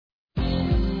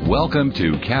Welcome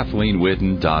to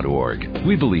KathleenWitten.org.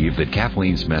 We believe that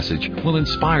Kathleen's message will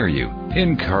inspire you,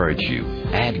 encourage you,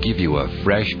 and give you a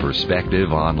fresh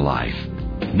perspective on life.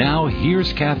 Now,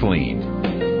 here's Kathleen.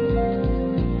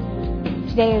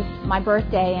 Today is my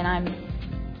birthday, and I'm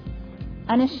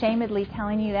unashamedly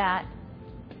telling you that.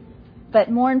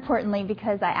 But more importantly,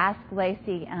 because I asked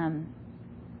Lacey, I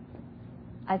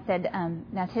said,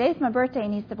 now today's my birthday,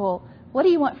 and he said, well, what do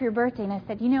you want for your birthday? And I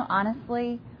said,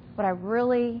 honestly, what I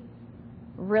really,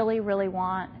 really, really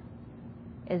want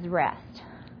is rest.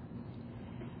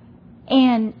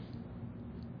 And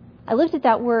I looked at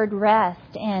that word rest,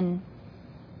 and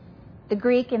the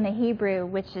Greek and the Hebrew,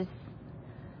 which is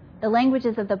the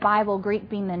languages of the Bible, Greek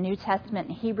being the New Testament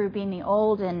and Hebrew being the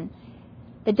Old, and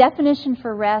the definition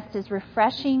for rest is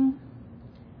refreshing,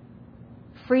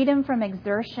 freedom from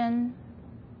exertion,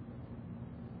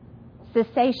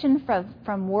 cessation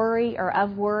from worry or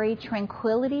of worry,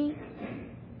 tranquility,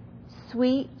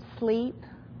 sweet sleep,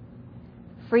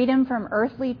 freedom from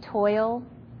earthly toil,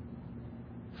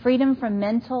 freedom from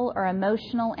mental or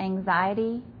emotional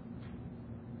anxiety,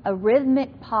 a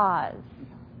rhythmic pause,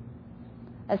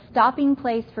 a stopping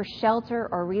place for shelter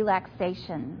or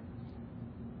relaxation.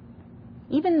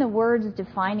 Even the words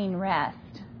defining rest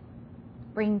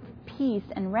bring peace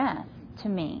and rest to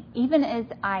me, even as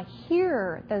I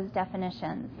hear those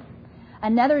definitions.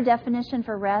 Another definition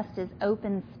for rest is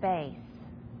open space.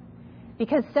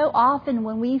 Because so often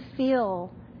when we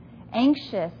feel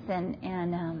anxious and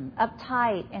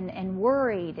uptight and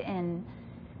worried and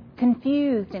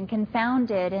confused and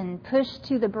confounded and pushed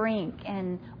to the brink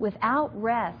and without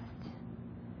rest,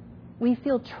 we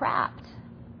feel trapped.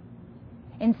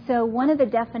 And so one of the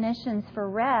definitions for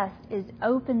rest is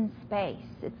open space.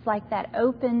 It's like that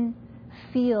open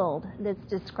field that's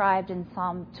described in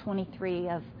Psalm 23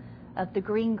 of the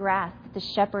green grass that the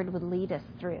shepherd would lead us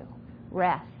through.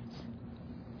 Rest.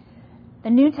 The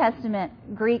New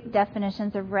Testament Greek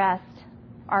definitions of rest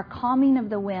are calming of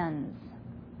the winds,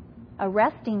 a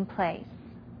resting place,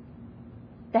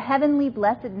 the heavenly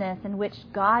blessedness in which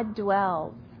God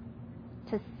dwells,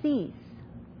 to cease,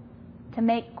 to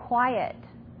make quiet,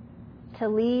 to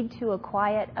lead to a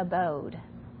quiet abode.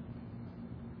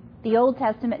 The Old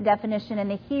Testament definition in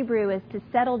the Hebrew is to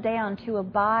settle down, to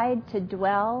abide, to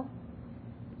dwell,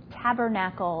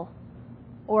 tabernacle,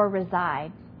 or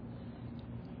reside.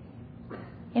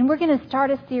 And we're going to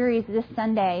start a series this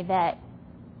Sunday that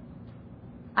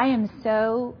I am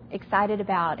so excited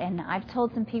about, and I've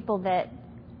told some people that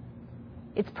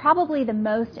it's probably the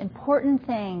most important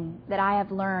thing that I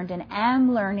have learned and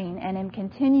am learning and am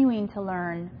continuing to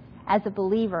learn as a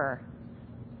believer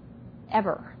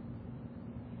ever.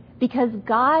 Because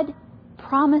God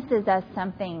promises us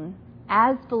something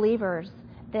as believers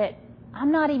that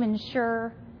I'm not even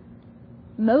sure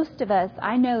most of us,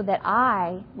 I know that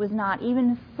I was not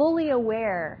even fully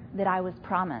aware that I was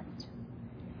promised.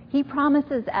 He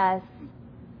promises us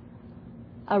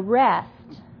a rest,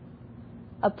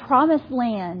 a promised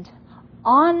land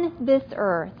on this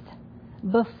earth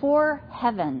before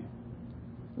heaven.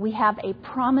 We have a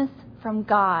promise from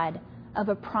God of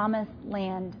a promised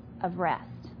land of rest.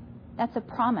 That's a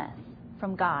promise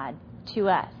from God to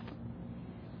us.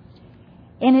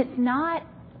 And it's not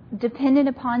dependent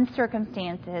upon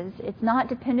circumstances. It's not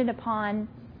dependent upon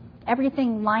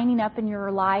everything lining up in your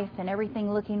life and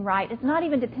everything looking right. It's not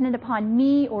even dependent upon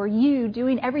me or you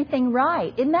doing everything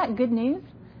right. Isn't that good news?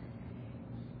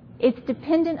 It's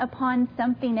dependent upon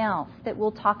something else that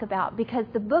we'll talk about, because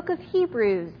the book of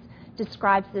Hebrews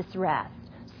describes this rest.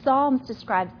 Psalms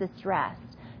describes this rest.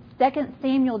 2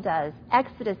 Samuel does.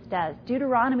 Exodus does.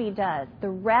 Deuteronomy does.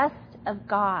 The rest of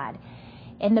God.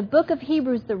 In the book of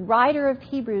Hebrews, the writer of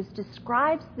Hebrews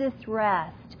describes this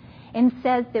rest and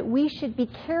says that we should be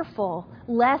careful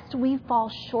lest we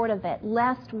fall short of it,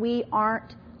 lest we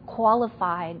aren't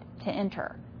qualified to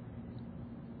enter.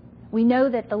 We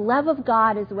know that the love of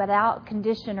God is without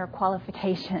condition or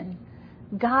qualification.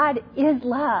 God is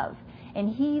love, and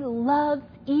He loves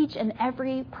each and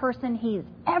every person He's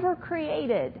ever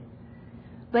created.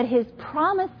 But His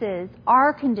promises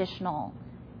are conditional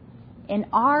and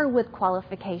are with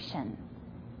qualification.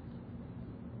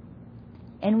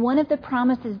 And one of the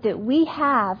promises that we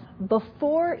have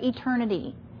before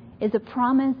eternity is a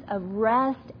promise of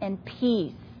rest and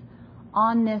peace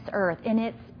on this earth. And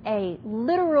it's a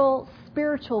literal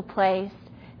spiritual place,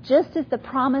 just as the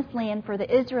promised land for the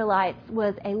Israelites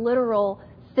was a literal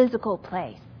physical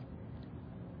place.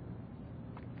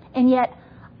 And yet,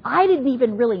 I didn't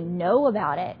even really know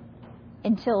about it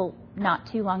until not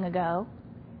too long ago.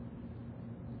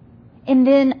 And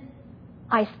then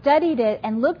I studied it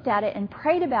and looked at it and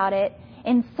prayed about it,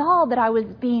 and saw that I was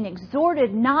being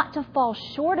exhorted not to fall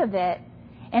short of it,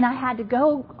 and I had to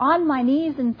go on my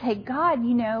knees and say, God,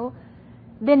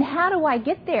 then how do I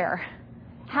get there?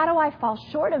 How do I fall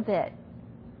short of it?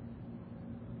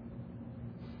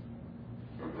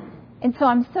 And so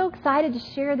I'm so excited to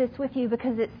share this with you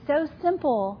because it's so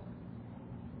simple,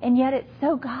 and yet it's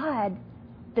so God,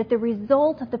 that the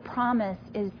result of the promise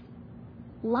is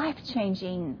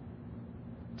life-changing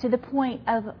to the point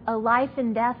of a life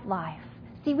and death life.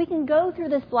 See, we can go through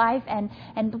this life and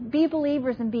be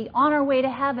believers and be on our way to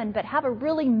heaven, but have a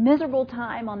really miserable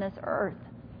time on this earth.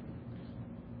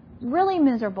 Really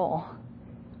miserable.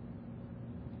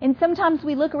 And sometimes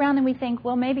we look around and we think,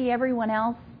 well, maybe everyone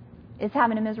else is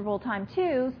having a miserable time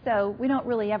too, so we don't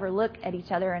really ever look at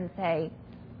each other and say,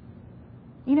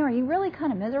 are you really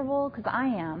kind of miserable? Because I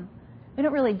am. We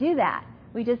don't really do that.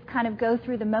 We just kind of go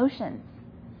through the motions.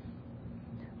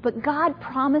 But God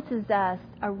promises us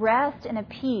a rest and a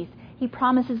peace. He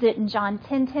promises it in John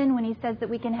 10:10 when He says that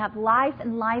we can have life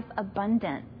and life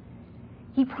abundant.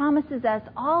 He promises us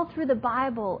all through the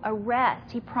Bible a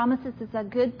rest. He promises us a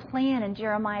good plan in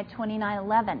Jeremiah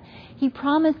 29:11. He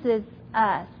promises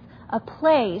us a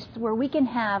place where we can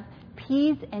have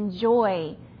peace and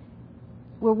joy,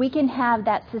 where we can have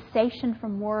that cessation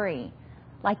from worry,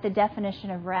 like the definition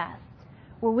of rest,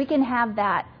 where we can have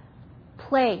that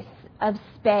place of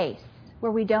space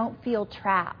where we don't feel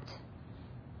trapped.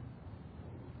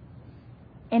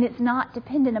 And it's not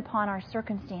dependent upon our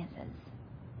circumstances.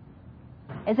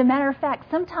 As a matter of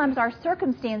fact, sometimes our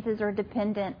circumstances are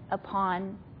dependent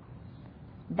upon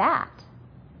that.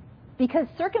 Because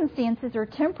circumstances are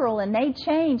temporal and they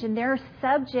change and they're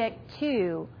subject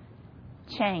to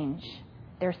change.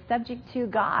 They're subject to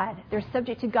God. They're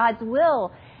subject to God's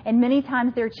will. And many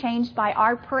times they're changed by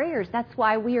our prayers. That's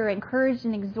why we are encouraged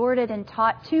and exhorted and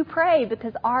taught to pray,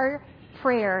 because our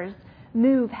prayers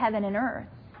move heaven and earth,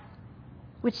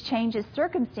 which changes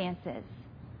circumstances.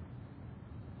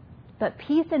 But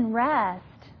peace and rest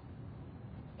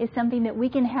is something that we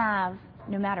can have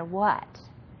no matter what.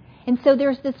 And so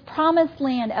there's this promised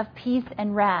land of peace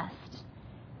and rest.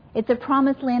 It's a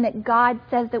promised land that God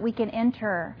says that we can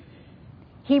enter.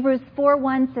 Hebrews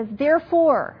 4:1 says,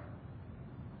 therefore,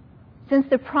 since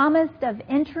the promise of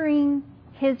entering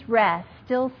His rest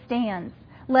still stands,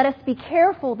 let us be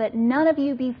careful that none of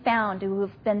you be found who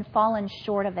have been fallen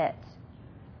short of it.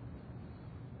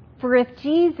 For if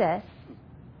Jesus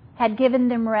had given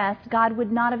them rest, God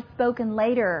would not have spoken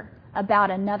later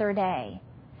about another day.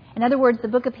 In other words, the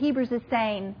book of Hebrews is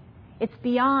saying it's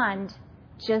beyond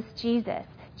just Jesus.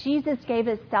 Jesus gave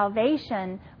us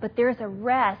salvation, but there's a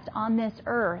rest on this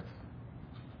earth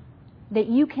that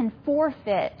you can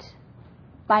forfeit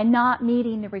by not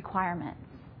meeting the requirements.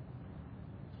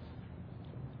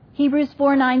 Hebrews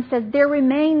 4:9 says, there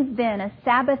remains then a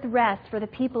Sabbath rest for the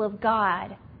people of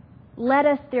God. Let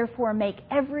us therefore make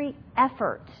every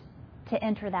effort to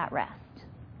enter that rest.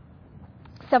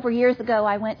 Several years ago,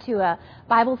 I went to a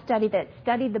Bible study that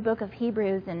studied the book of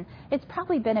Hebrews, and it's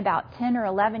probably been about 10 or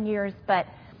 11 years, but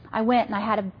I went and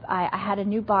I had a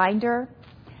new binder,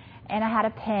 and I had a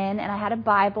pen, and I had a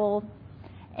Bible,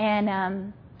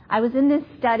 and I was in this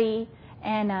study,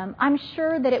 and I'm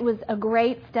sure that it was a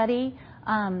great study.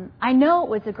 I know it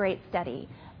was a great study,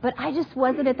 but I just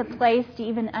wasn't at the place to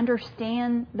even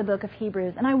understand the book of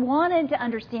Hebrews. And I wanted to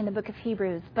understand the book of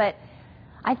Hebrews, but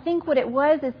I think what it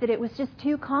was is that it was just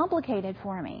too complicated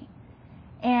for me.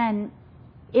 And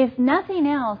if nothing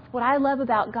else, what I love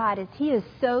about God is He is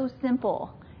so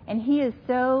simple and He is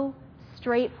so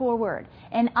straightforward.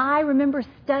 And I remember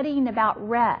studying about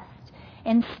rest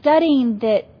and studying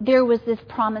that there was this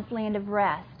promised land of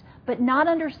rest, but not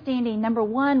understanding, number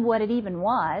one, what it even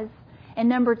was, and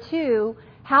number two,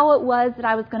 how it was that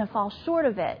I was going to fall short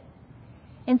of it.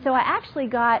 And so I actually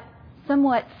got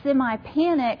somewhat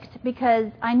semi-panicked because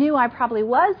I knew I probably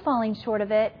was falling short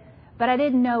of it, but I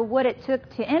didn't know what it took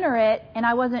to enter it, and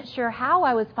I wasn't sure how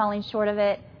I was falling short of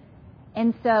it.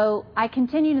 And so I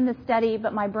continued in the study,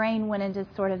 but my brain went into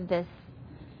sort of this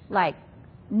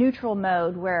neutral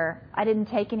mode where I didn't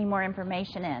take any more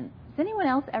information in. Has anyone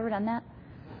else ever done that?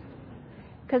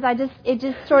 Because it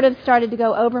just sort of started to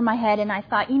go over my head, and I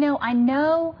thought, I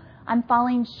know I'm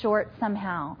falling short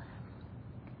somehow.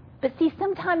 But see,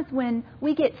 sometimes when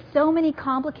we get so many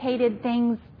complicated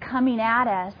things coming at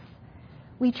us,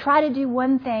 we try to do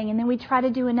one thing, and then we try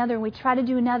to do another, and we try to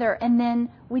do another, and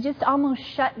then we just almost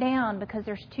shut down because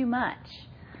there's too much.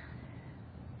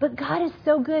 But God is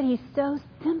so good. He's so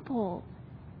simple.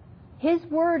 His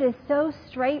Word is so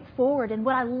straightforward. And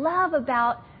what I love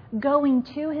about going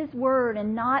to His Word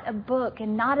and not a book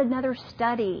and not another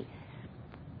study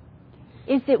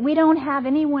is that we don't have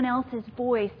anyone else's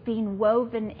voice being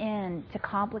woven in to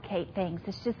complicate things.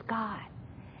 It's just God.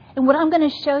 And what I'm going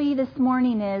to show you this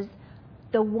morning is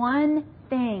the one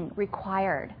thing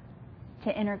required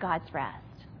to enter God's rest.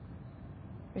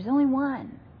 There's only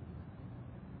one.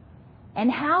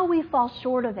 And how we fall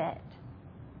short of it.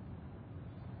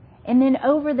 And then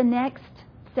over the next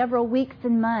several weeks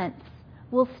and months,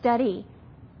 we'll study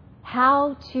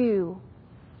how to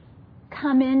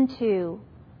come into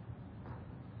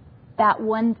that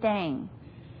one thing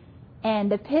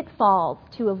and the pitfalls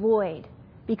to avoid,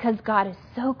 because God is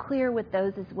so clear with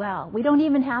those as well. We don't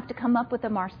even have to come up with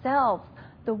them ourselves.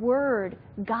 The Word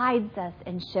guides us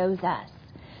and shows us.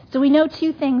 So we know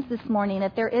two things this morning,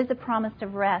 that there is a promise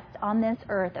of rest on this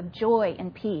earth, of joy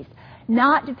and peace,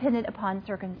 not dependent upon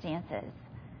circumstances.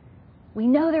 We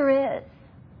know there is.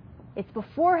 It's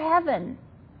before heaven.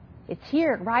 It's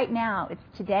here right now.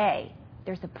 It's today.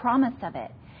 There's a promise of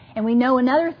it. And we know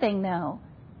another thing, though,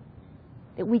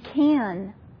 that we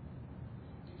can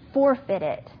forfeit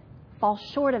it, fall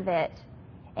short of it,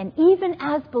 and even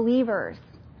as believers,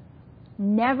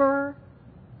 never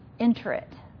enter it.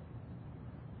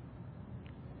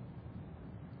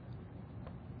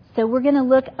 So we're going to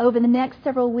look over the next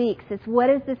several weeks at what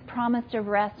is this promise of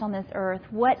rest on this earth?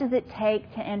 What does it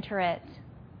take to enter it?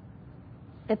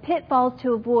 The pitfalls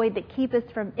to avoid that keep us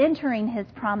from entering His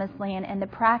promised land, and the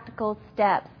practical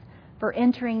steps for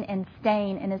entering and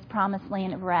staying in His promised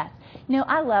land of rest. You know,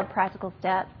 I love practical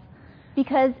steps,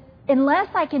 because unless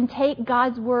I can take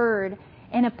God's Word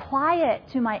and apply it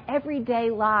to my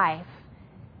everyday life,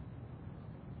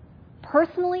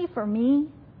 personally for me,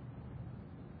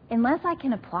 unless I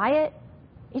can apply it,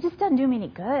 it just doesn't do me any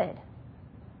good.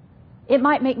 It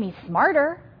might make me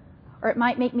smarter, or it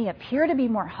might make me appear to be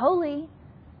more holy,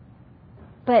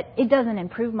 but it doesn't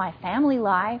improve my family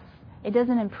life. It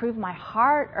doesn't improve my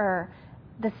heart or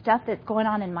the stuff that's going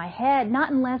on in my head,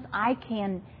 not unless I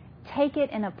can take it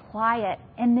and apply it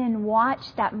and then watch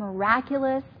that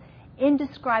miraculous,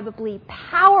 indescribably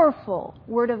powerful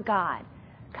Word of God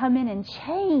come in and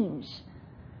change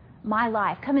my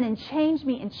life. Come in and change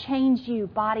me and change you,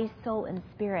 body, soul, and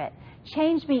spirit.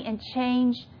 Change me and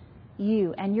change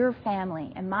you and your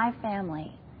family and my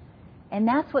family. And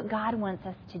that's what God wants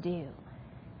us to do.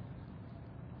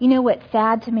 You know what's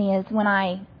sad to me is when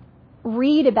I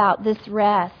read about this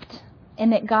rest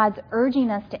and that God's urging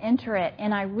us to enter it,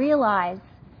 and I realize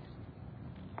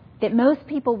that most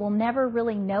people will never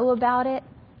really know about it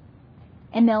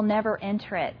and they'll never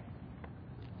enter it.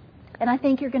 And I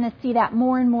think you're going to see that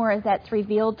more and more as that's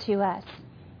revealed to us.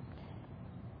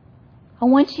 I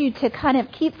want you to kind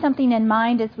of keep something in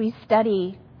mind as we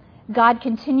study. God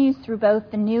continues through both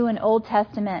the New and Old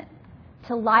Testament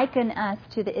to liken us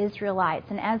to the Israelites.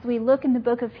 And as we look in the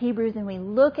book of Hebrews and we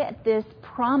look at this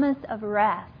promise of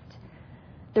rest,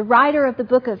 the writer of the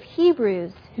book of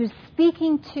Hebrews, who's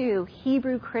speaking to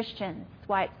Hebrew Christians, that's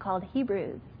why it's called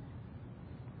Hebrews,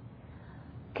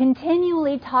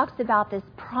 continually talks about this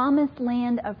promised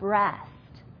land of rest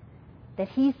that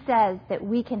he says that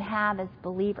we can have as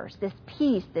believers. This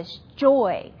peace, this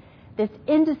joy, this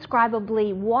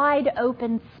indescribably wide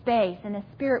open space in a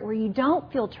spirit where you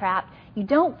don't feel trapped, you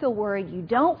don't feel worried, you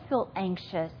don't feel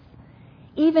anxious.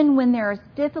 Even when there's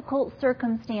difficult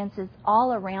circumstances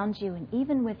all around you and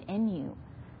even within you,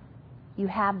 you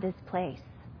have this place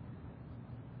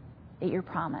that you're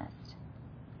promised.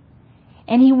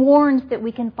 And he warns that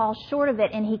we can fall short of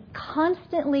it, and he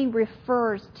constantly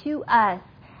refers to us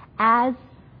as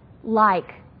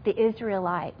like the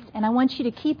Israelites. And I want you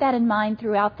to keep that in mind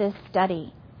throughout this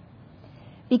study.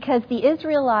 Because the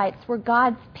Israelites were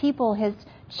God's people, His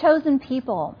chosen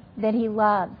people that He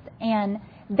loves. And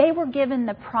they were given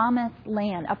the promised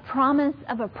land, a promise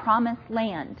of a promised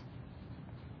land.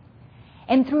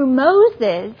 And through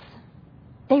Moses,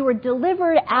 they were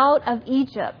delivered out of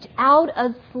Egypt, out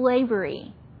of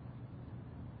slavery,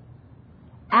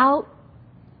 out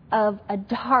of a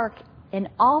dark and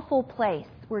awful place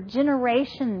where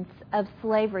generations of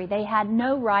slavery. They had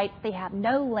no rights, they had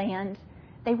no land.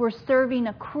 They were serving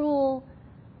a cruel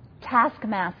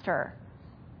taskmaster,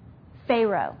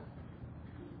 Pharaoh.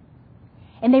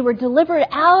 And they were delivered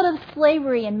out of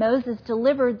slavery, and Moses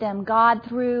delivered them.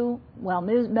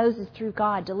 Moses through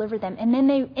God delivered them. And then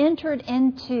they entered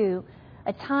into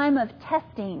a time of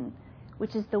testing,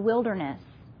 which is the wilderness.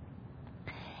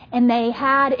 And they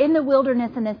had in the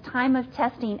wilderness, in this time of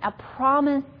testing, a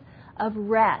promise of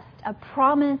rest, a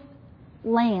promised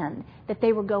land that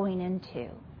they were going into.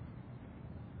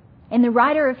 And the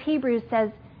writer of Hebrews says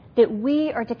that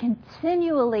we are to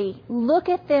continually look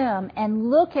at them and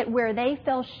look at where they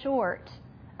fell short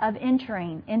of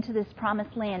entering into this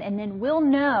promised land, and then we'll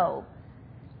know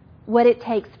what it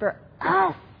takes for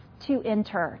us to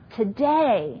enter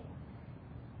today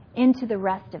into the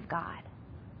rest of God.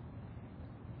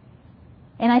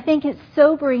 And I think it's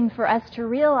sobering for us to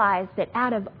realize that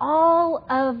out of all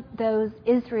of those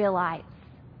Israelites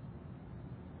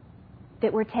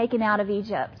that were taken out of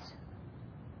Egypt,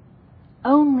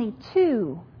 only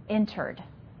 2 entered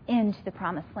into the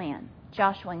promised land,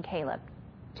 Joshua and Caleb.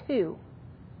 2.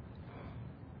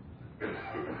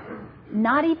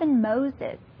 Not even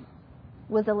Moses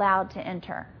was allowed to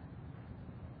enter.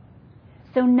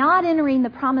 So not entering the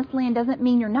promised land doesn't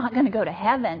mean you're not going to go to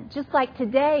heaven. Just like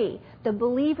today, the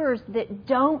believers that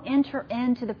don't enter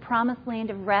into the promised land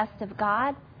of rest of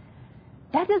God,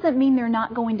 that doesn't mean they're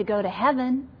not going to go to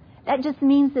heaven. That just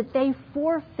means that they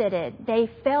forfeited, they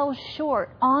fell short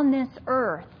on this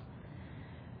earth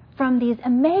from these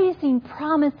amazing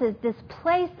promises, this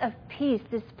place of peace,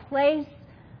 this place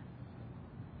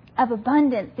of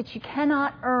abundance that you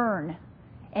cannot earn,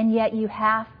 and yet you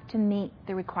have to meet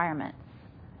the requirements.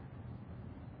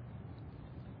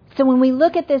 So when we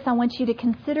look at this, I want you to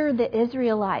consider the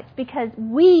Israelites, because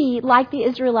we, like the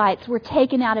Israelites, were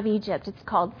taken out of Egypt. It's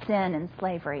called sin and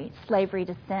slavery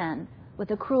to sin,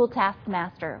 with a cruel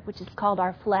taskmaster, which is called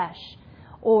our flesh,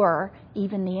 or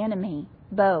even the enemy,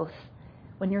 both.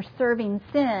 When you're serving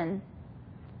sin,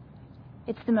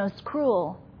 it's the most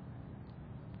cruel,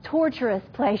 torturous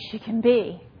place you can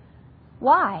be.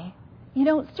 Why? You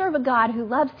don't serve a God who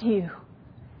loves you.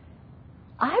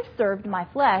 I've served my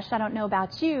flesh. I don't know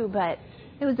about you, but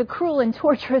it was a cruel and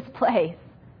torturous place.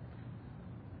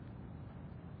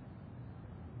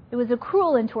 It was a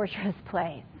cruel and torturous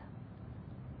place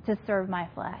to serve my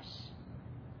flesh.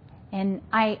 And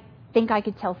I think I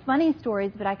could tell funny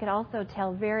stories, but I could also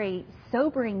tell very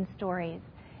sobering stories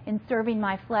in serving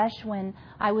my flesh when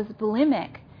I was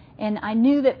bulimic and I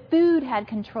knew that food had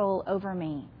control over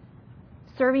me.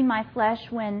 Serving my flesh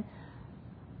when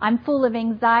I'm full of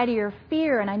anxiety or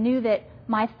fear, and I knew that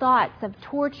my thoughts of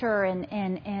torture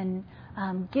and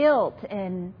guilt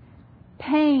and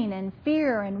pain and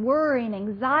fear and worry and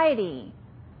anxiety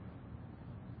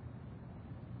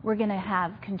were going to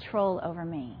have control over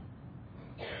me.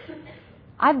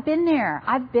 I've been there.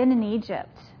 I've been in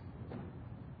Egypt.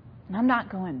 And I'm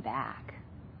not going back.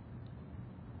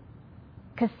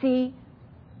 Because, see,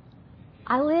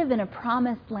 I live in a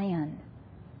promised land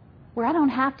where I don't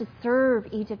have to serve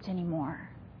Egypt anymore.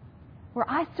 Where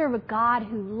I serve a God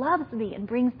who loves me and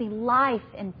brings me life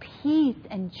and peace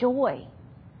and joy.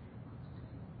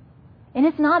 And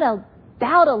it's not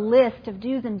about a list of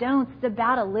do's and don'ts. It's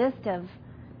about a list of,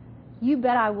 you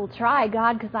bet I will try,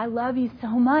 God, because I love you so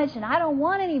much and I don't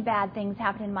want any bad things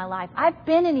happening in my life. I've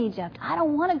been in Egypt. I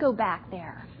don't want to go back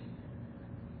there.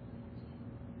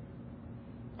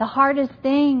 The hardest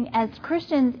thing as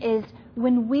Christians is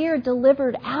when we're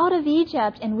delivered out of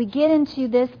Egypt and we get into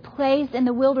this place in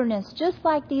the wilderness, just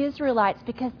like the Israelites,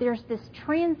 because there's this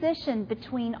transition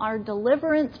between our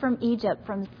deliverance from Egypt,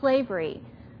 from slavery,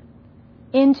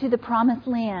 into the promised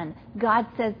land. God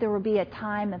says there will be a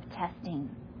time of testing.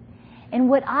 And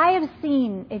what I have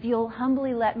seen, if you'll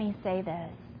humbly let me say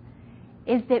this,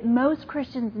 is that most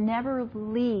Christians never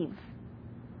leave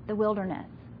the wilderness.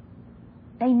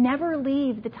 They never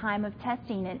leave the time of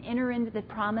testing and enter into the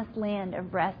promised land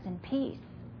of rest and peace.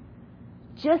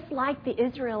 Just like the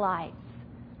Israelites.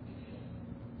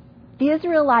 The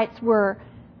Israelites were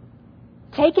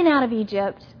taken out of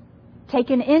Egypt,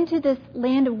 taken into this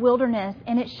land of wilderness,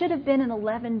 and it should have been an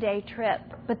 11-day trip,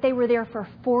 but they were there for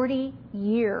 40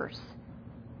 years,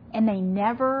 and they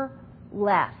never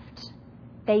left.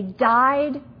 They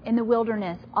died in the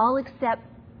wilderness, all except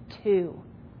 2.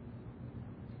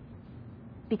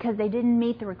 Because they didn't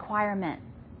meet the requirement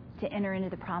to enter into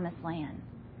the promised land.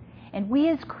 And we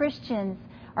as Christians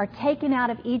are taken out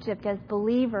of Egypt as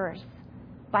believers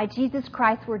by Jesus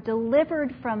Christ. We're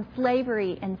delivered from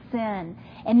slavery and sin.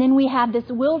 And then we have this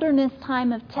wilderness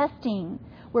time of testing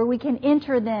where we can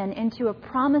enter then into a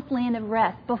promised land of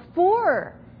rest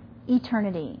before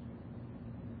eternity.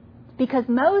 Because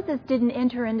Moses didn't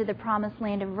enter into the promised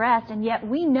land of rest, and yet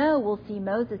we know we'll see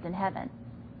Moses in heaven.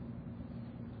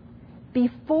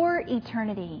 Before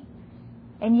eternity,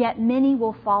 and yet many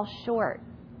will fall short.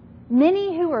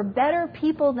 Many who are better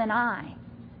people than I.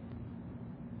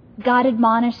 God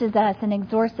admonishes us and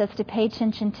exhorts us to pay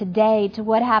attention today to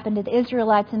what happened to the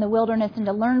Israelites in the wilderness and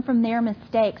to learn from their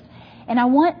mistakes. And I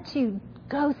want to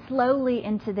go slowly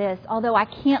into this, although I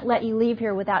can't let you leave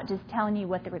here without just telling you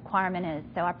what the requirement is.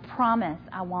 So I promise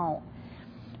I won't.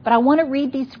 But I want to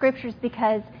read these scriptures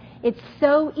because it's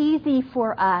so easy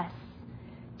for us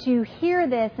to hear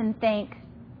this and think,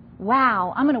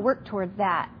 wow, I'm going to work towards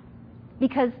that.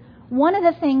 Because one of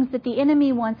the things that the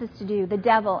enemy wants us to do, the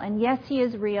devil, and yes, he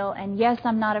is real, and yes,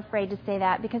 I'm not afraid to say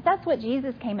that, because that's what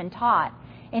Jesus came and taught.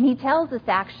 And he tells us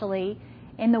actually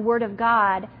in the Word of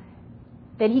God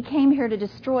that he came here to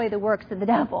destroy the works of the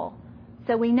devil.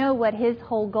 So we know what his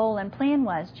whole goal and plan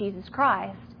was, Jesus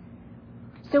Christ.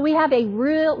 So we have a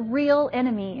real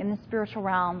enemy in the spiritual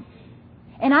realm.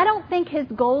 And I don't think his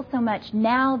goal so much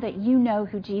now that you know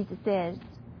who Jesus is.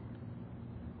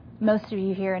 Most of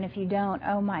you here, and if you don't,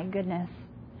 oh my goodness,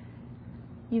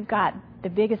 you've got the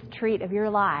biggest treat of your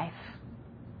life.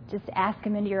 Just ask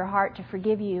him into your heart to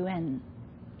forgive you, and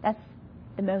that's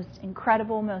the most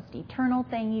incredible, most eternal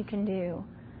thing you can do.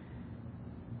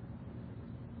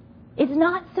 It's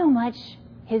not so much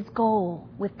his goal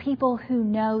with people who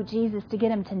know Jesus to get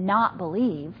them to not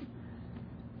believe.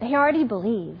 They already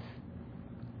believe.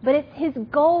 But it's his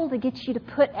goal to get you to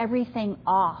put everything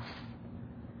off.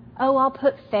 Oh, I'll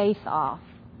put faith off.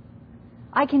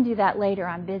 I can do that later.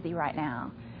 I'm busy right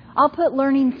now. I'll put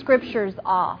learning scriptures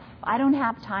off. I don't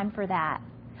have time for that.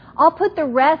 I'll put the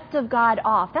rest of God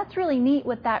off. That's really neat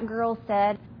what that girl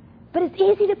said. But it's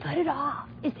easy to put it off.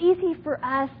 It's easy for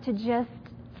us to just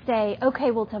say,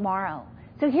 okay, well, tomorrow.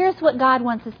 So here's what God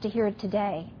wants us to hear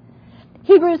today.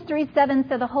 Hebrews 3:7,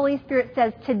 so the Holy Spirit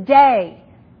says, today,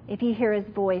 if you hear his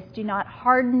voice, do not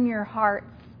harden your hearts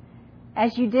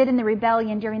as you did in the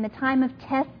rebellion during the time of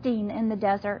testing in the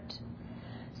desert.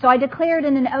 So I declared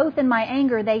in an oath in my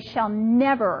anger, they shall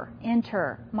never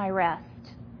enter my rest.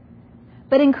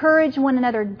 But encourage one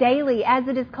another daily, as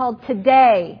it is called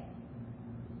today,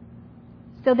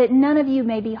 so that none of you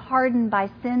may be hardened by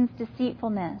sin's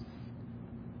deceitfulness.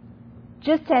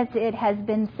 Just as it has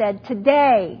been said,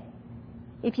 today,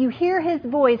 if you hear his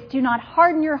voice, do not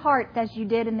harden your hearts as you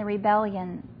did in the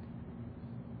rebellion.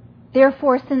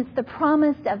 Therefore, since the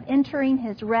promise of entering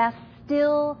his rest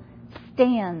still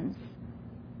stands,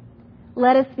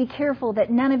 let us be careful that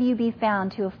none of you be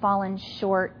found to have fallen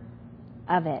short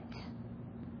of it.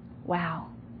 Wow.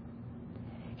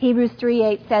 Hebrews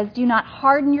 3:8 says, do not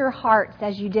harden your hearts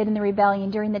as you did in the rebellion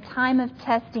during the time of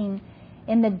testing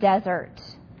in the desert.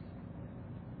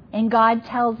 And God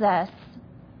tells us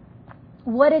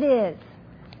what it is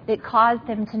that caused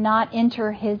them to not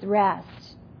enter his rest.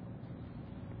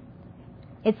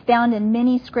 It's found in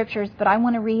many scriptures, but I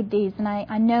want to read these, and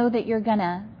I know that you're going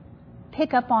to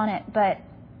pick up on it, but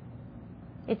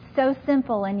it's so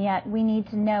simple, and yet we need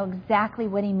to know exactly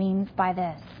what he means by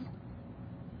this.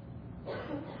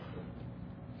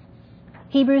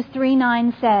 Hebrews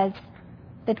 3:9 says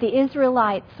that the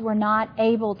Israelites were not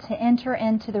able to enter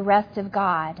into the rest of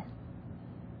God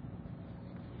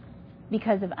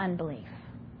because of unbelief.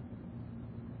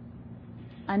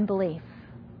 Unbelief.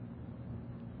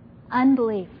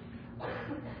 Unbelief.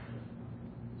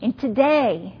 And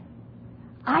today,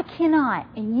 I cannot,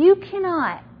 and you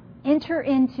cannot, enter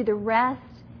into the rest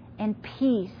and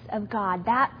peace of God,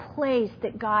 that place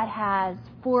that God has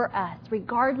for us,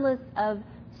 regardless of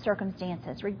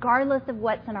circumstances, regardless of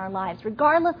what's in our lives,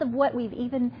 regardless of what we've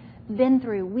even been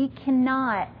through. We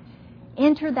cannot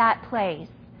enter that place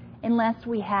unless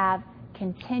we have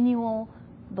continual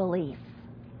belief.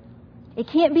 It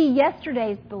can't be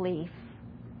yesterday's belief.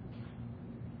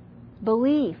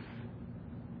 Belief.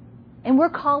 And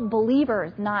we're called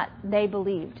believers, not they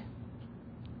believed.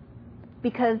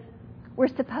 Because we're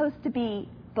supposed to be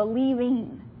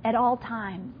believing at all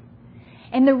times.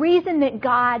 And the reason that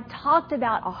God talked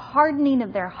about a hardening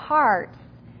of their hearts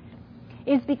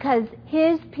is because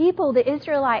his people, the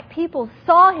Israelite people,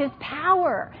 saw his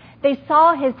power. They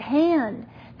saw his hand.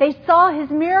 They saw his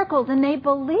miracles, and they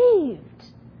believed.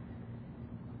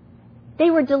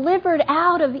 They were delivered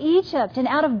out of Egypt and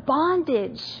out of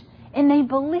bondage, and they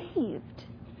believed.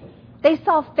 They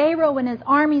saw Pharaoh and his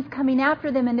armies coming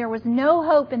after them, and there was no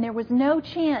hope and there was no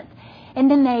chance. And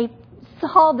then they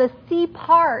saw the sea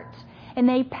part, and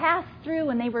they passed through,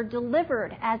 and they were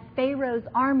delivered as Pharaoh's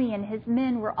army and his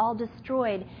men were all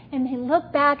destroyed. And they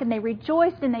looked back and they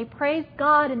rejoiced and they praised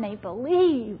God and they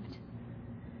believed.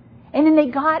 And then they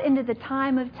got into the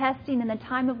time of testing and the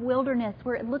time of wilderness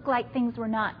where it looked like things were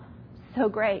not so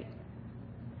great.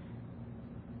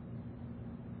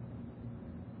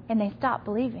 And they stopped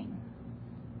believing.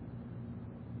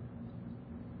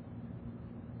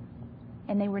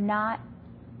 And they were not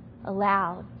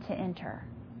allowed to enter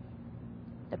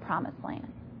the promised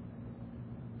land.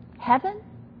 Heaven?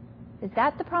 Is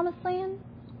that the promised land?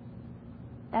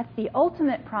 That's the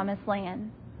ultimate promised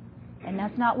land. And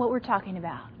that's not what we're talking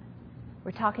about.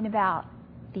 We're talking about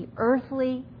the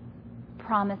earthly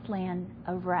promised land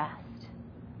of rest.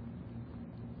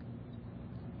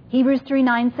 Hebrews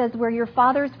 3:9 says, where your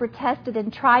fathers were tested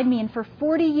and tried me, and for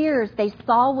 40 years they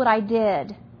saw what I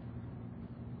did.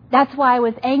 That's why I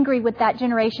was angry with that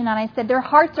generation, and I said, their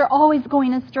hearts are always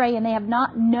going astray, and they have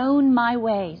not known my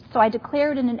ways. So I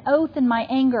declared in an oath in my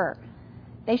anger,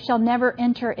 they shall never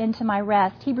enter into my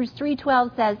rest. Hebrews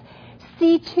 3:12 says,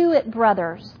 see to it,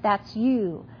 brothers, that's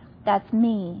you, that's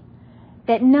me,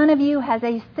 that none of you has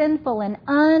a sinful and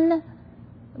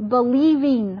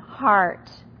unbelieving heart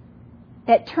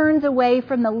that turns away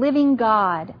from the living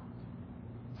God.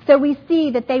 So we see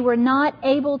that they were not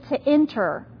able to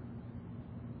enter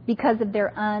because of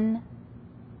their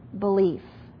unbelief.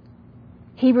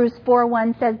 Hebrews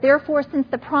 4:1 says, therefore, since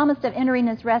the promise of entering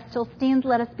his rest still stands,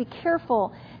 let us be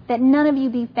careful that none of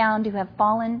you be found to have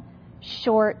fallen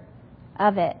short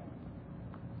of it.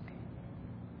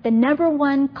 The number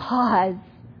one cause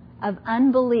of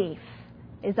unbelief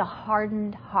is a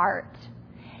hardened heart.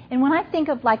 And when I think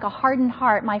of like a hardened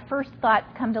heart, my first thoughts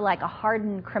come to like a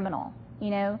hardened criminal,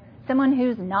 someone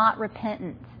who's not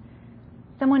repentant,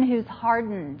 someone who's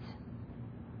hardened.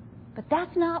 But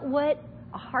that's not what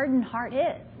a hardened heart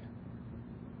is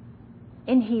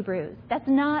in Hebrews. That's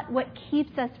not what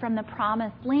keeps us from the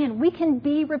promised land. We can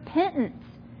be repentant.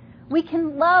 We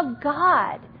can love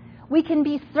God. We can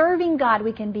be serving God.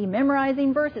 We can be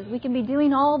memorizing verses. We can be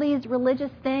doing all these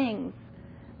religious things.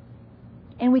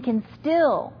 And we can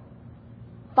still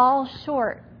fall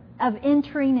short of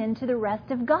entering into the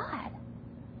rest of God.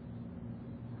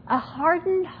 A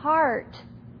hardened heart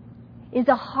is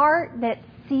a heart that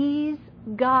sees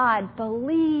God,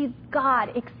 believes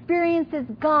God, experiences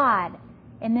God,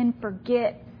 and then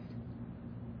forgets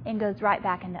and goes right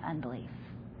back into unbelief.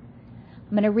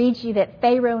 I'm going to read you that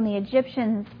Pharaoh and the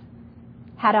Egyptians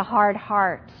had a hard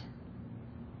heart.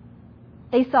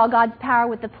 They saw God's power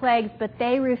with the plagues, but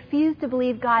they refused to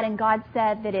believe God, and God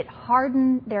said that it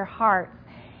hardened their hearts.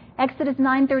 Exodus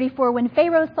 9:34, when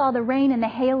Pharaoh saw the rain and the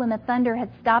hail and the thunder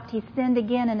had stopped, he sinned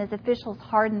again, and his officials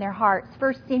hardened their hearts.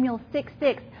 1 Samuel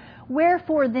 6:6,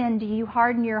 wherefore then do you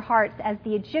harden your hearts as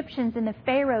the Egyptians and the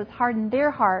Pharaohs hardened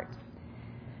their hearts?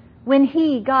 When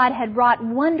he, God, had wrought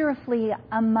wonderfully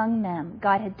among them,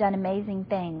 God had done amazing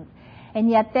things, and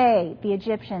yet they, the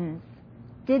Egyptians,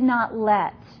 did not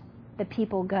let the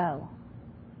people go.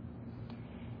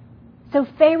 So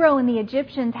Pharaoh and the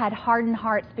Egyptians had hardened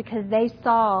hearts because they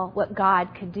saw what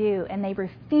God could do, and they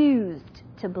refused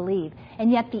to believe.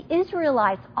 And yet the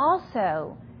Israelites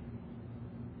also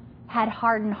had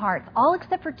hardened hearts, all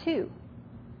except for two,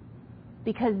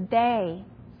 because they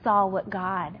saw what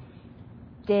God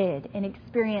did and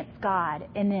experienced God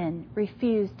and then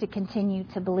refused to continue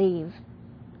to believe.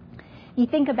 You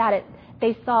think about it.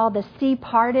 They saw the sea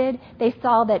parted. They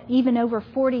saw that even over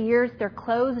 40 years their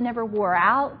clothes never wore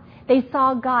out. They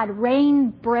saw God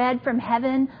rain bread from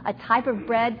heaven, a type of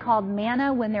bread called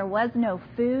manna when there was no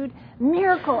food.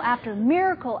 Miracle after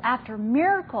miracle after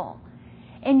miracle.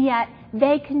 And yet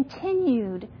they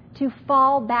continued to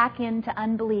fall back into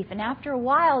unbelief. And after a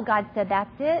while, God said,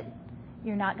 that's it.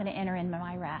 You're not going to enter into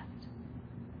my rest.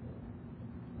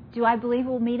 Do I believe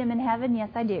we'll meet him in heaven?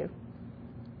 Yes, I do.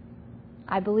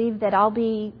 I believe that I'll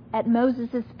be at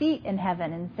Moses' feet in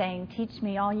heaven and saying, teach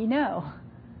me all you know.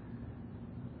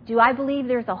 Do I believe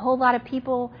there's a whole lot of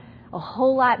people a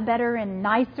whole lot better and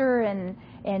nicer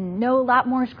and know a lot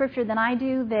more scripture than I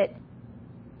do that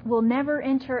will never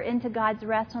enter into God's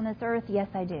rest on this earth? Yes,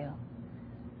 I do.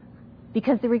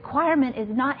 Because the requirement is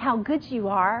not how good you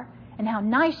are and how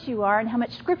nice you are and how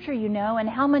much scripture you know and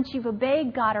how much you've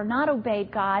obeyed God or not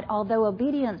obeyed God, although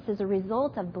obedience is a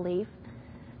result of belief.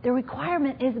 The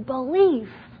requirement is belief.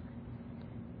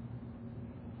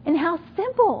 And how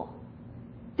simple.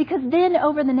 Because then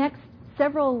over the next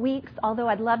several weeks, although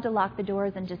I'd love to lock the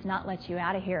doors and just not let you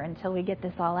out of here until we get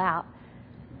this all out,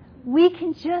 we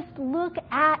can just look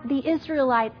at the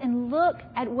Israelites and look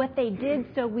at what they did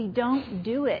so we don't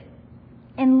do it.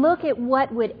 And look at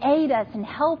what would aid us and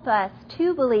help us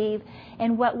to believe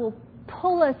and what will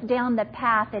pull us down the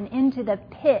path and into the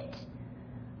pit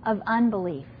of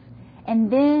unbelief.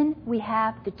 And then we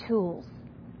have the tools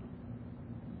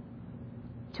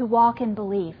to walk in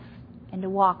belief and to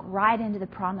walk right into the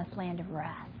promised land of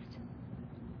rest.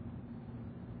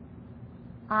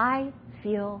 I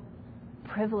feel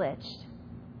privileged.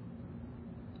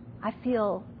 I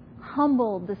feel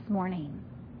humbled this morning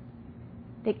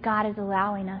that God is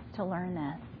allowing us to learn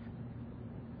this,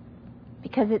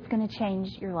 because it's going to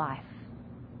change your life.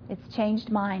 It's changed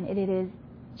mine. It is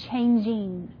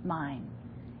changing mine.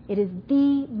 It is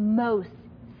the most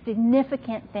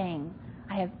significant thing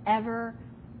I have ever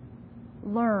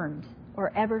learned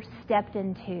or ever stepped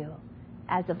into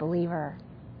as a believer.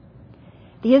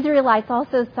 The Israelites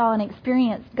also saw and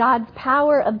experienced God's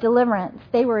power of deliverance.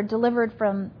 They were delivered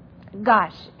from,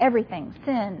 everything.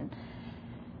 Sin,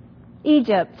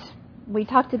 Egypt. We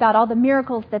talked about all the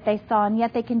miracles that they saw, and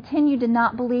yet they continued to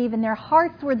not believe, and their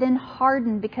hearts were then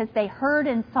hardened because they heard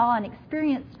and saw and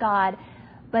experienced God,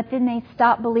 but then they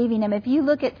stopped believing Him. If you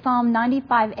look at Psalm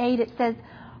 95:8, it says,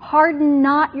 "Harden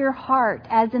not your heart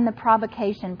as in the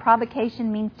provocation."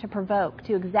 Provocation means to provoke,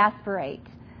 to exasperate,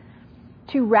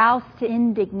 to rouse to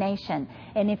indignation.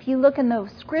 And if you look in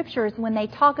those scriptures, when they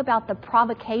talk about the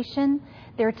provocation,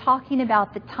 they're talking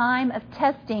about the time of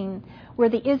testing where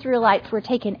the Israelites were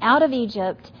taken out of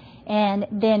Egypt, and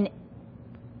then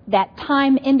that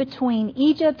time in between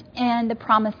Egypt and the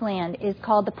Promised Land is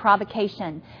called the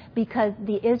provocation, because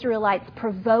the Israelites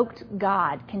provoked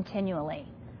God continually.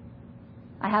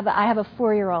 I have a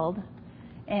 4-year-old,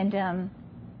 and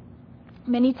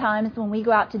many times when we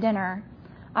go out to dinner,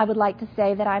 I would like to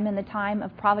say that I'm in the time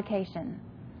of provocation.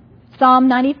 Psalm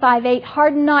 95:8,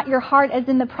 "Harden not your heart as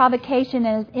in the provocation,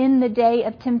 as in the day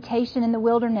of temptation in the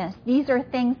wilderness." These are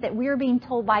things that we're being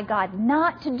told by God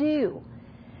not to do.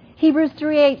 Hebrews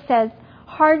 3:8 says,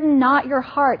 "Harden not your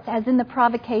hearts as in the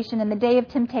provocation in the day of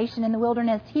temptation in the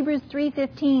wilderness." Hebrews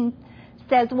 3:15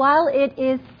 says, "While it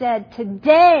is said,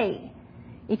 today,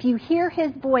 if you hear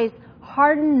His voice,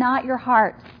 harden not your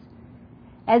hearts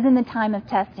as in the time of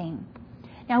testing."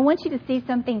 Now, I want you to see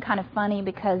something kind of funny,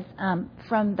 because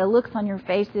from the looks on your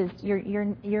faces, you're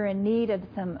in need of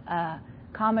some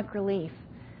comic relief.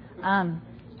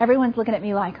 Everyone's looking at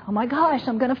me like, "Oh my gosh,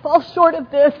 I'm going to fall short of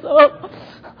this. Oh,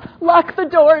 lock the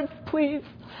doors, please.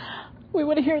 We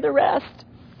want to hear the rest."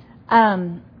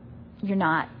 You're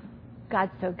not.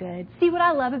 God's so good. See, what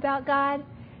I love about God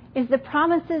is the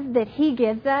promises that He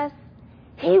gives us.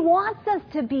 He wants us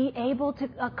to be able to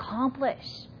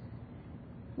accomplish.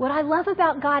 What I love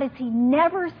about God is He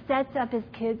never sets up His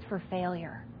kids for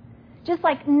failure. Just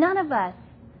like none of us,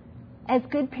 as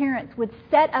good parents, would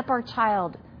set up our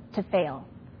child to fail.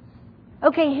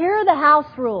 Okay, here are the house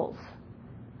rules.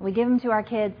 We give them to our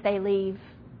kids, they leave.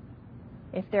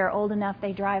 If they're old enough,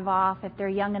 they drive off. If they're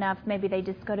young enough, maybe they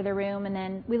just go to their room, and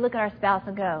then we look at our spouse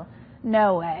and go,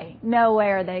 no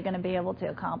way are they going to be able to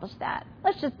accomplish that.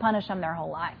 Let's just punish them their whole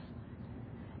life.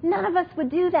 None of us would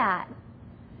do that.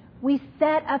 We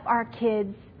set up our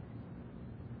kids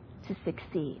to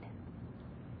succeed.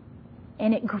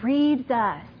 And it grieves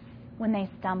us when they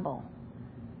stumble.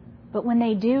 But when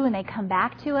they do and they come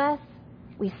back to us,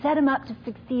 we set them up to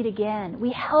succeed again.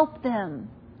 We help them.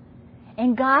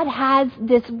 And God has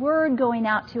this word going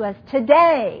out to us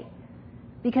today,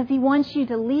 because He wants you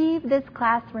to leave this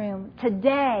classroom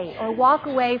today, or walk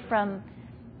away from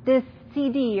this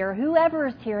CD or whoever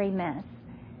is hearing this,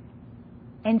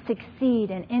 and succeed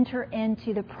and enter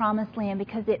into the Promised Land,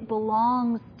 because it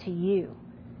belongs to you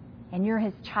and you're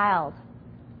His child.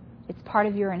 It's part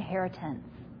of your inheritance.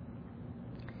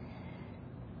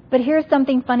 But here's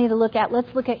something funny to look at.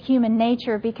 Let's look at human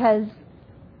nature, because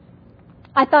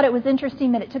I thought it was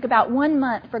interesting that it took about 1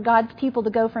 month for God's people to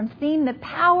go from seeing the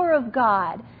power of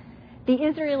God, the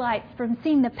Israelites, from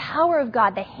seeing the power of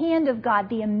God, the hand of God,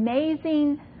 the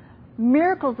amazing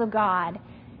miracles of God.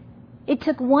 It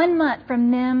took 1 month from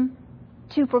them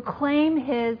to proclaim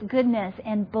His goodness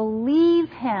and believe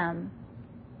Him,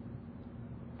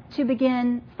 to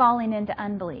begin falling into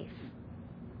unbelief.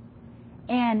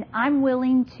 And I'm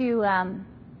willing to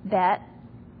bet,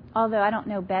 although I don't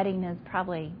know betting is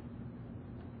probably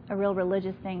a real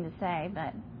religious thing to say,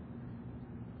 but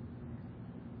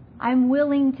I'm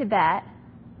willing to bet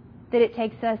that it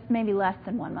takes us maybe less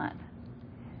than 1 month.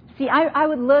 See, I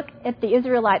would look at the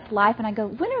Israelites' life and I go,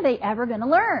 when are they ever going to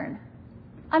learn?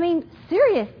 I mean,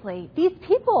 seriously, these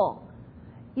people,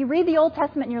 you read the Old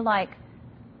Testament and you're like,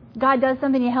 God does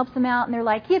something, He helps them out, and they're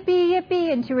like, yippee,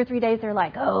 yippee. And 2 or 3 days they're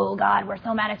like, oh, God, we're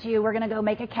so mad at you. We're going to go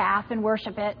make a calf and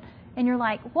worship it. And you're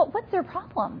like, what's their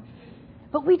problem?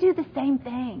 But we do the same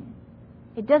thing.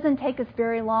 It doesn't take us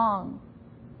very long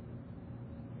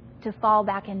to fall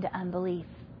back into unbelief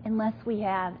unless we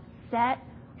have set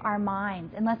our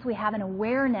minds, unless we have an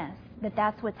awareness that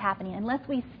that's what's happening, unless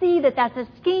we see that that's a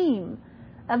scheme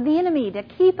of the enemy to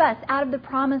keep us out of the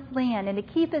Promised Land and to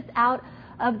keep us out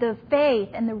of the faith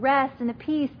and the rest and the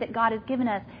peace that God has given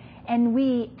us. And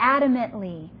we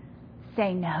adamantly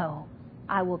say, no,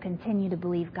 I will continue to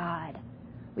believe God,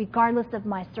 regardless of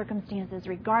my circumstances,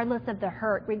 regardless of the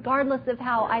hurt, regardless of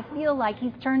how I feel like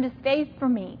He's turned His face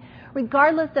from me,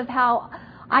 regardless of how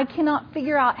I cannot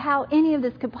figure out how any of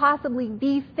this could possibly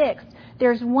be fixed.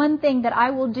 There's one thing that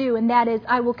I will do, and that is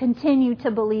I will continue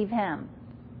to believe Him.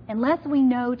 Unless we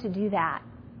know to do that,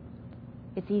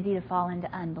 it's easy to fall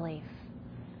into unbelief.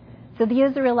 So the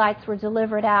Israelites were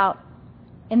delivered out,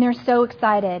 and they're so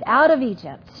excited, out of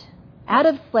Egypt, out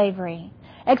of slavery.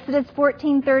 Exodus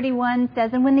 14:31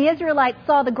 says, "And when the Israelites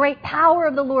saw the great power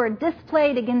of the Lord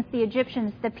displayed against the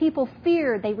Egyptians, the people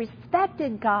feared, they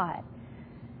respected God.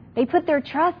 They put their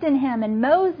trust in Him and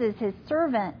Moses, His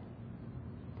servant."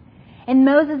 And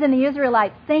Moses and the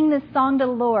Israelites sang this song to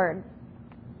the Lord.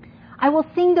 "I will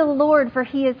sing to the Lord, for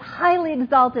He is highly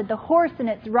exalted. The horse and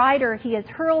its rider He has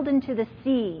hurled into the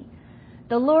sea.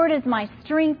 The Lord is my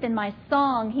strength and my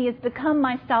song. He has become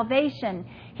my salvation.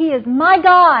 He is my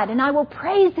God, and I will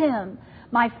praise Him,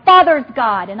 my Father's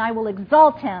God, and I will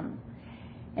exalt Him."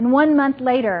 And 1 month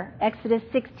later, Exodus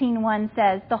 16:1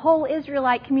 says, "The whole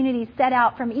Israelite community set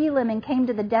out from Elim and came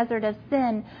to the desert of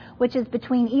Sin, which is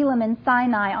between Elim and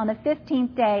Sinai, on the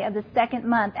 15th day of the 2nd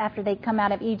month after they'd come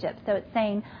out of Egypt." So it's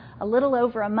saying a little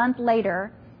over a month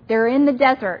later, they're in the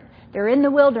desert, they're in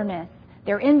the wilderness,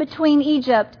 they're in between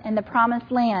Egypt and the promised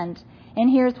land. And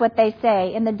here's what they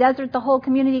say. "In the desert, the whole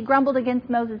community grumbled against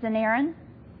Moses and Aaron.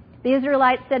 The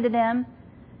Israelites said to them,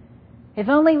 'If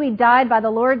only we died by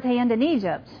the Lord's hand in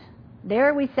Egypt.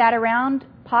 There we sat around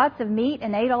pots of meat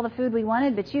and ate all the food we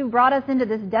wanted, but you brought us into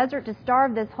this desert to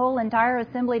starve this whole entire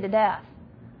assembly to death.'"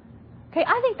 Okay,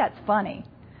 I think that's funny.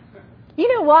 You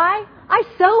know why? I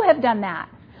so have done that.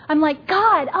 I'm like,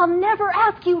 "God, I'll never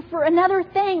ask you for another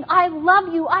thing. I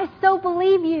love you. I so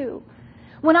believe you."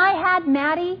 When I had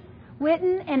Maddie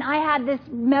Witten and I had this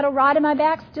metal rod in my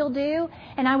back, still do,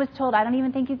 and I was told, "I don't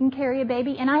even think you can carry a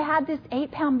baby," and I had this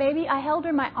 8-pound baby, I held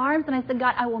her in my arms and I said,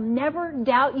 "God, I will never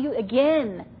doubt you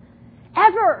again.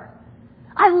 Ever.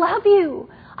 I love you.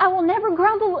 I will never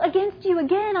grumble against you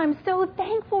again. I'm so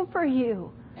thankful for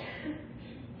you."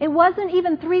 It wasn't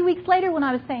even 3 weeks later when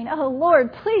I was saying, "Oh,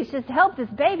 Lord, please just help this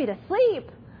baby to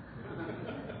sleep.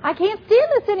 I can't stand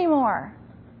this anymore.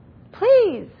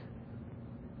 Please."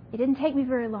 It didn't take me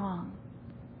very long.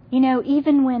 You know,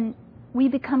 even when we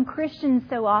become Christians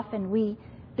so often, we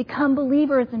become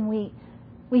believers and we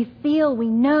feel, we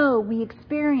know, we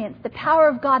experience the power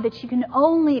of God that you can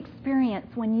only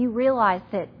experience when you realize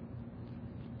that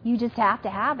you just have to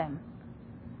have Him.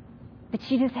 That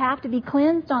you just have to be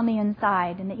cleansed on the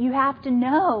inside, and that you have to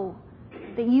know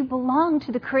that you belong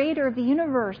to the Creator of the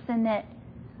universe, and that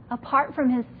apart from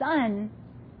His Son,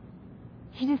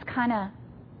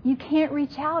 you can't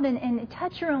reach out and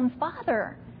touch your own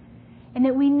Father. And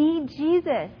that we need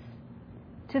Jesus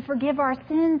to forgive our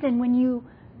sins. And when you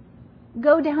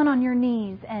go down on your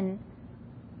knees, and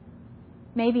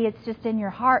maybe it's just in your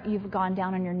heart you've gone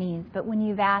down on your knees, but when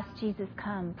you've asked Jesus,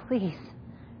 "Come, please,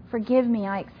 forgive me.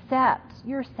 I accept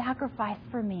your sacrifice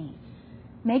for me.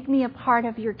 Make me a part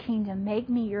of your kingdom. Make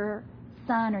me your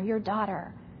son or your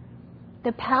daughter."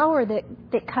 The power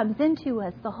that comes into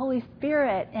us, the Holy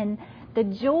Spirit, and the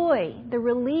joy, the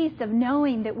release of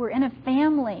knowing that we're in a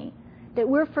family, that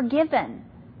we're forgiven.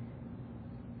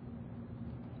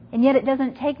 And yet it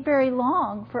doesn't take very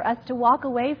long for us to walk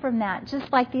away from that,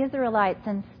 just like the Israelites,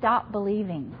 and stop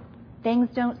believing. Things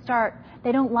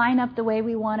they don't line up the way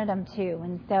we wanted them to.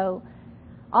 And so,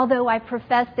 although I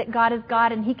profess that God is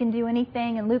God and He can do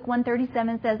anything, and Luke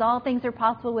 1:37 says all things are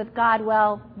possible with God,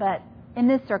 well, but in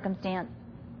this circumstance,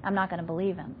 I'm not going to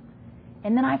believe Him.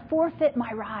 And then I forfeit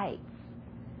my rights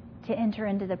to enter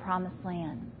into the promised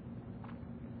land.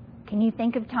 Can you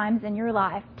think of times in your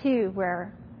life, too,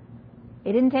 where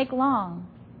it didn't take long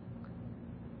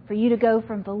for you to go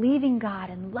from believing God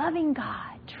and loving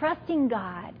God, trusting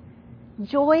God,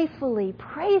 joyfully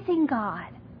praising God,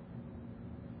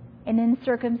 and then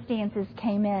circumstances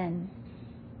came in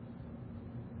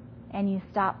and you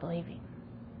stopped believing?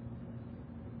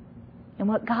 And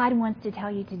what God wants to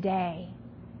tell you today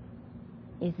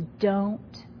is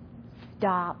don't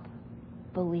stop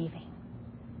believing.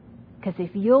 Because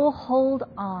if you'll hold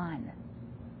on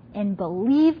and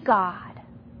believe God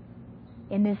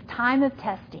in this time of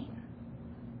testing,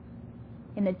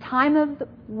 in the time of the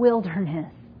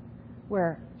wilderness,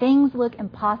 where things look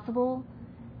impossible,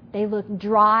 they look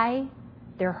dry,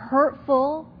 they're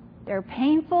hurtful, they're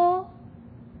painful,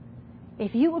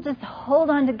 if you will just hold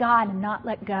on to God and not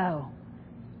let go,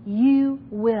 you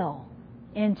will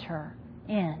enter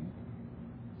in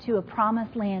to a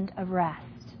promised land of rest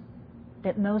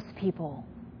that most people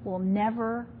will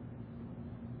never,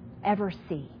 ever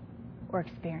see or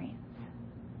experience.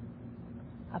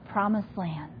 A promised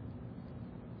land.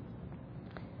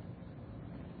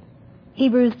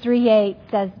 Hebrews 3:8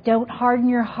 says, "Don't harden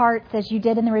your hearts as you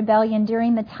did in the rebellion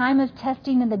during the time of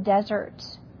testing in the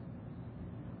desert.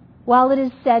 While it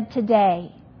is said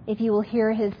today, if you will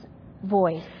hear His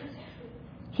voice."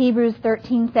 Hebrews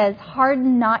 13 says,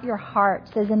 "Harden not your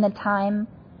hearts as in the time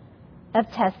of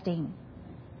testing.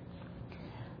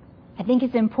 I think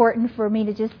it's important for me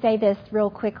to just say this real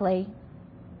quickly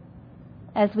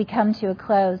as we come to a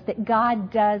close, that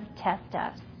God does test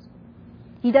us.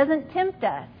 He doesn't tempt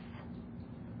us,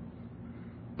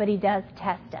 but He does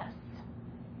test us.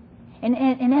 And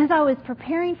as I was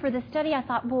preparing for the study, I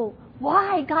thought, well,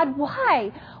 why, God,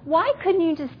 why? Why couldn't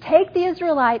you just take the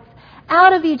Israelites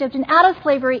out of Egypt and out of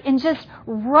slavery and just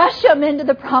rush them into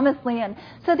the promised land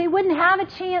so they wouldn't have a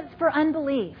chance for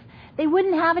unbelief? They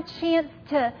wouldn't have a chance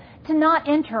to not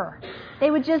enter. They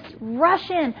would just rush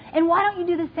in. And why don't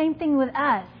you do the same thing with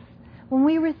us? When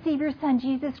we receive your Son,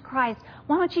 Jesus Christ,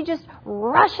 why don't you just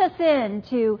rush us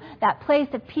into that place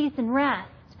of peace and rest?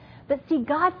 But see,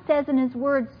 God says in His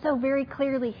Word so very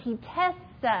clearly, He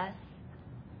tests us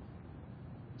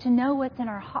to know what's in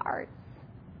our hearts.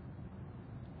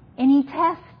 And He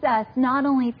tests us not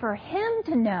only for Him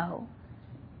to know,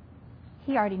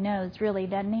 He already knows really,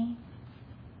 doesn't He?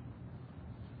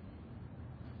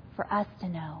 For us to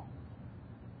know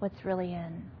what's really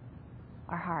in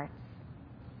our hearts.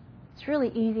 It's really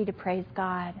easy to praise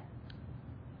God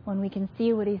when we can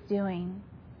see what He's doing.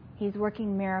 He's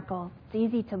working miracles. It's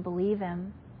easy to believe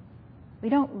Him. We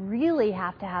don't really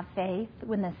have to have faith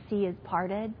when the sea is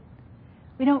parted.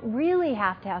 We don't really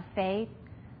have to have faith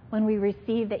when we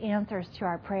receive the answers to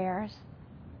our prayers.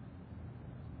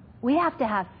 We have to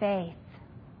have faith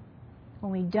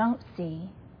when we don't see,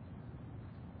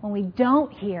 when we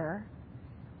don't hear,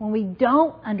 when we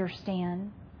don't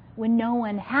understand, when no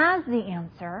one has the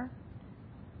answer,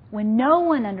 when no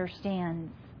one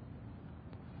understands.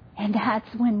 And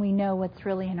that's when we know what's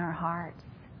really in our hearts.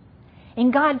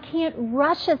 And God can't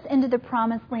rush us into the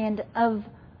promised land of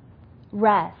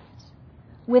rest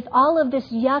with all of this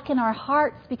yuck in our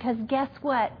hearts, because guess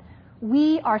what?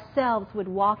 We ourselves would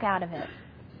walk out of it.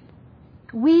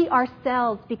 We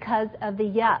ourselves, because of the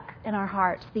yuck in our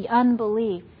hearts, the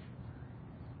unbelief,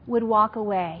 would walk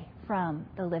away from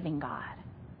the living God.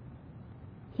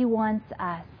 He wants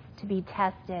us to be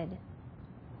tested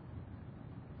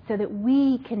so that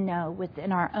we can know what's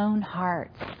in our own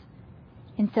hearts,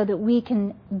 and so that we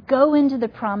can go into the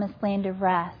promised land of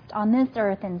rest on this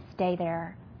earth and stay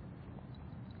there.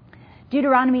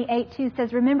 Deuteronomy 8:2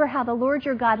 says, "Remember how the Lord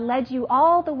your God led you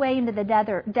all the way into the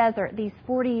desert these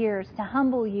 40 years to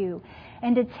humble you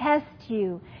and to test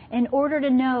you in order to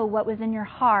know what was in your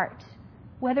heart,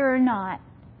 whether or not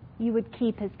you would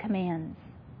keep His commands."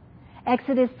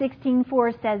 Exodus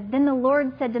 16:4 says, "Then the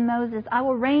Lord said to Moses, I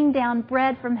will rain down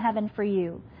bread from heaven for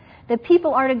you. The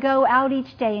people are to go out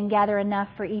each day and gather enough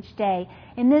for each day.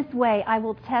 In this way I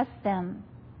will test them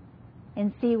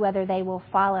and see whether they will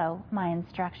follow my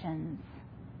instructions."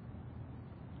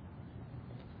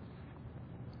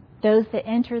 Those that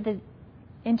enter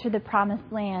the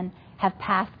promised land have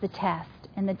passed the test.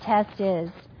 And the test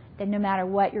is that no matter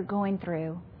what you're going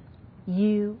through,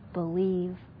 you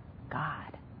believe God.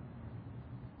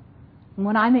 And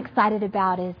what I'm excited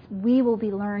about is we will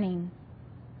be learning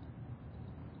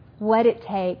what it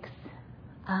takes.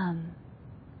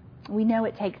 We know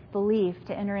it takes belief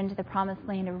to enter into the promised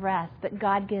land of rest, but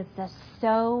God gives us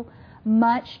so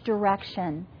much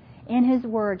direction in His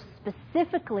Word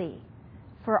specifically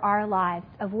for our lives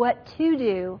of what to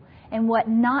do and what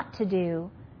not to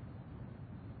do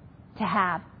to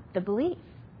have the belief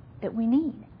that we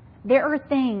need. There are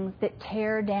things that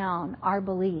tear down our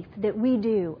belief that we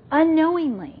do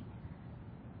unknowingly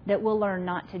that we'll learn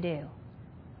not to do.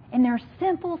 And they're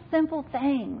simple, simple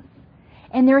things.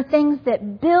 And there are things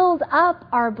that build up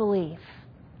our belief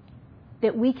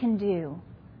that we can do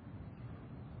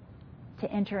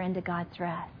to enter into God's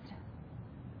rest.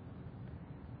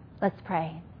 Let's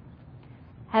pray.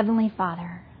 Heavenly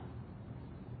Father,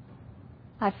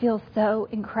 I feel so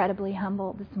incredibly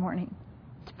humbled this morning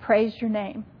to praise your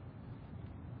name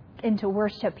and to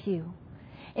worship you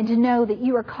and to know that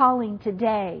you are calling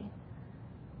today.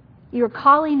 You are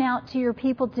calling out to your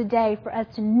people today for us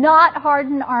to not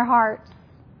harden our hearts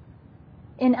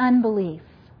in unbelief.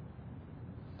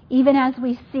 Even as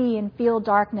we see and feel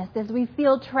darkness, as we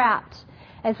feel trapped,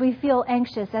 as we feel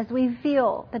anxious, as we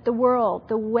feel that the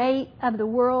weight of the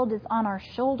world is on our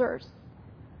shoulders,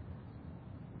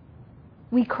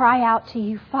 we cry out to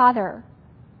you, Father,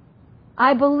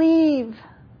 I believe.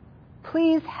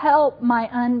 Please help my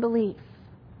unbelief.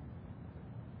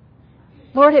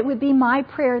 Lord, it would be my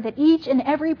prayer that each and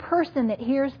every person that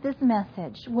hears this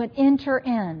message would enter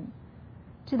in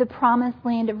to the promised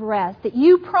land of rest that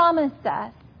you promised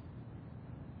us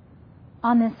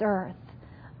on this earth.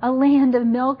 A land of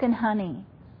milk and honey.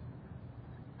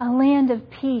 A land of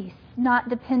peace, not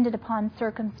dependent upon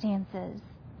circumstances.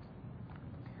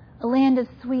 A land of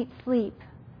sweet sleep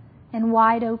and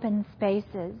wide open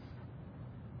spaces.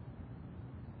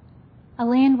 A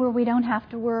land where we don't have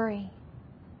to worry.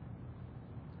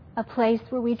 A place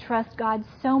where we trust God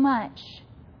so much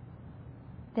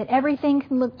that everything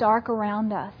can look dark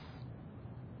around us.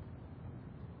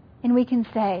 And we can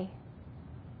say,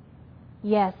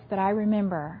 yes, but I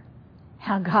remember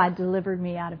how God delivered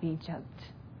me out of Egypt,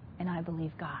 and I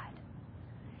believe God.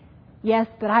 Yes,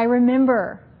 but I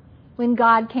remember when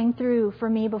God came through for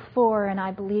me before, and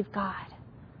I believe God.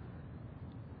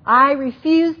 I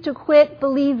refuse to quit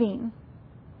believing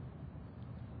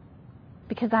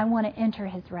because I want to enter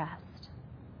His rest.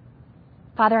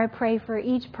 Father, I pray for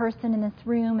each person in this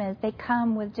room as they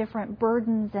come with different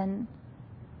burdens and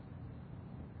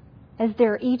as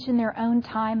they're each in their own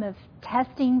time of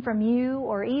testing from you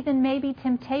or even maybe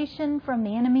temptation from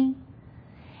the enemy.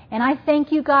 And I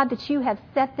thank you, God, that you have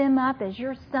set them up as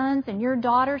your sons and your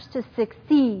daughters to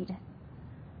succeed.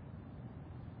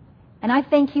 And I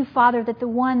thank you, Father, that the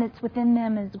one that's within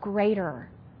them is greater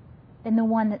than the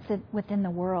one that's within the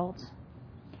world.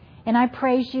 And I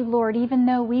praise you, Lord, even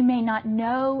though we may not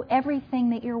know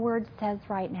everything that your word says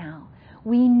right now.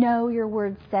 We know your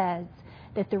word says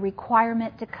that the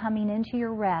requirement to coming into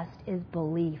your rest is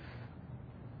belief.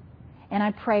 And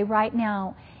I pray right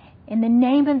now, in the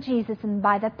name of Jesus and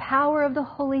by the power of the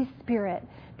Holy Spirit,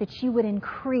 that you would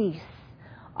increase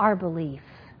our belief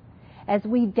as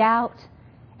we doubt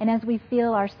and as we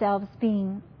feel ourselves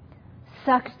being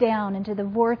sucked down into the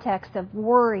vortex of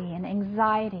worry and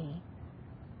anxiety,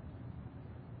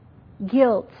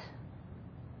 guilt,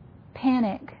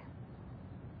 panic.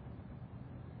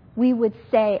 We would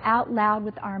say out loud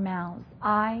with our mouths,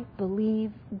 I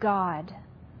believe God.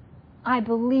 I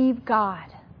believe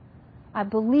God. I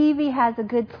believe He has a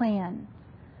good plan.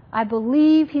 I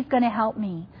believe He's going to help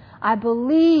me. I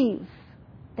believe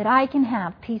that I can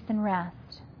have peace and rest.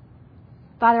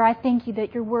 Father, I thank you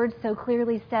that your word so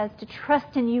clearly says to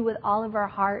trust in you with all of our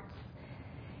hearts.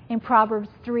 In Proverbs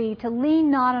 3, to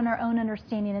lean not on our own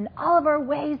understanding, in all of our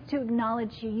ways to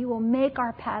acknowledge you. You will make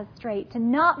our paths straight, to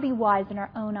not be wise in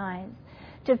our own eyes,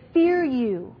 to fear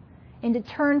you, and to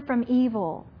turn from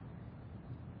evil.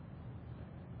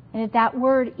 And if that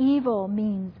word evil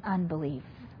means unbelief,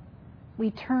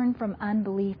 we turn from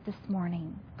unbelief this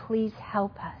morning. Please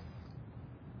help us.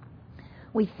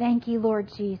 We thank you, Lord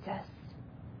Jesus,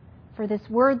 for this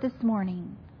word this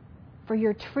morning, for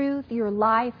your truth, your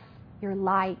life, your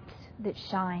light that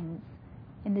shines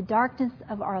in the darkness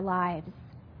of our lives,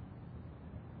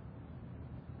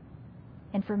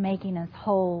 and for making us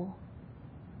whole.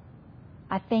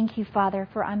 I thank you, Father,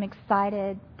 for I'm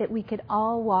excited that we could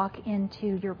all walk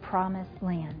into your promised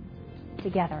land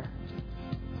together.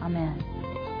 Amen.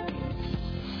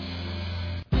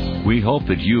 We hope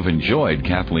that you've enjoyed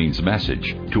Kathleen's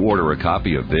message. To order a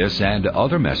copy of this and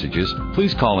other messages,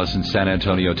 please call us in San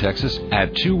Antonio, Texas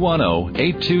at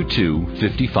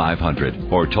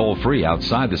 210-822-5500 or toll free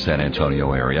outside the San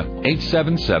Antonio area,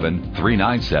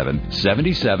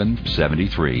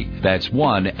 877-397-7773. That's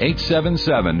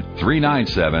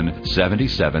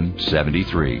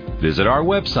 1-877-397-7773. Visit our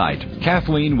website,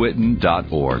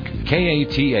 KathleenWhitten.org,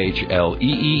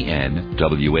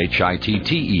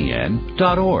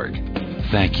 KathleenWhitten.org.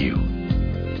 Thank you.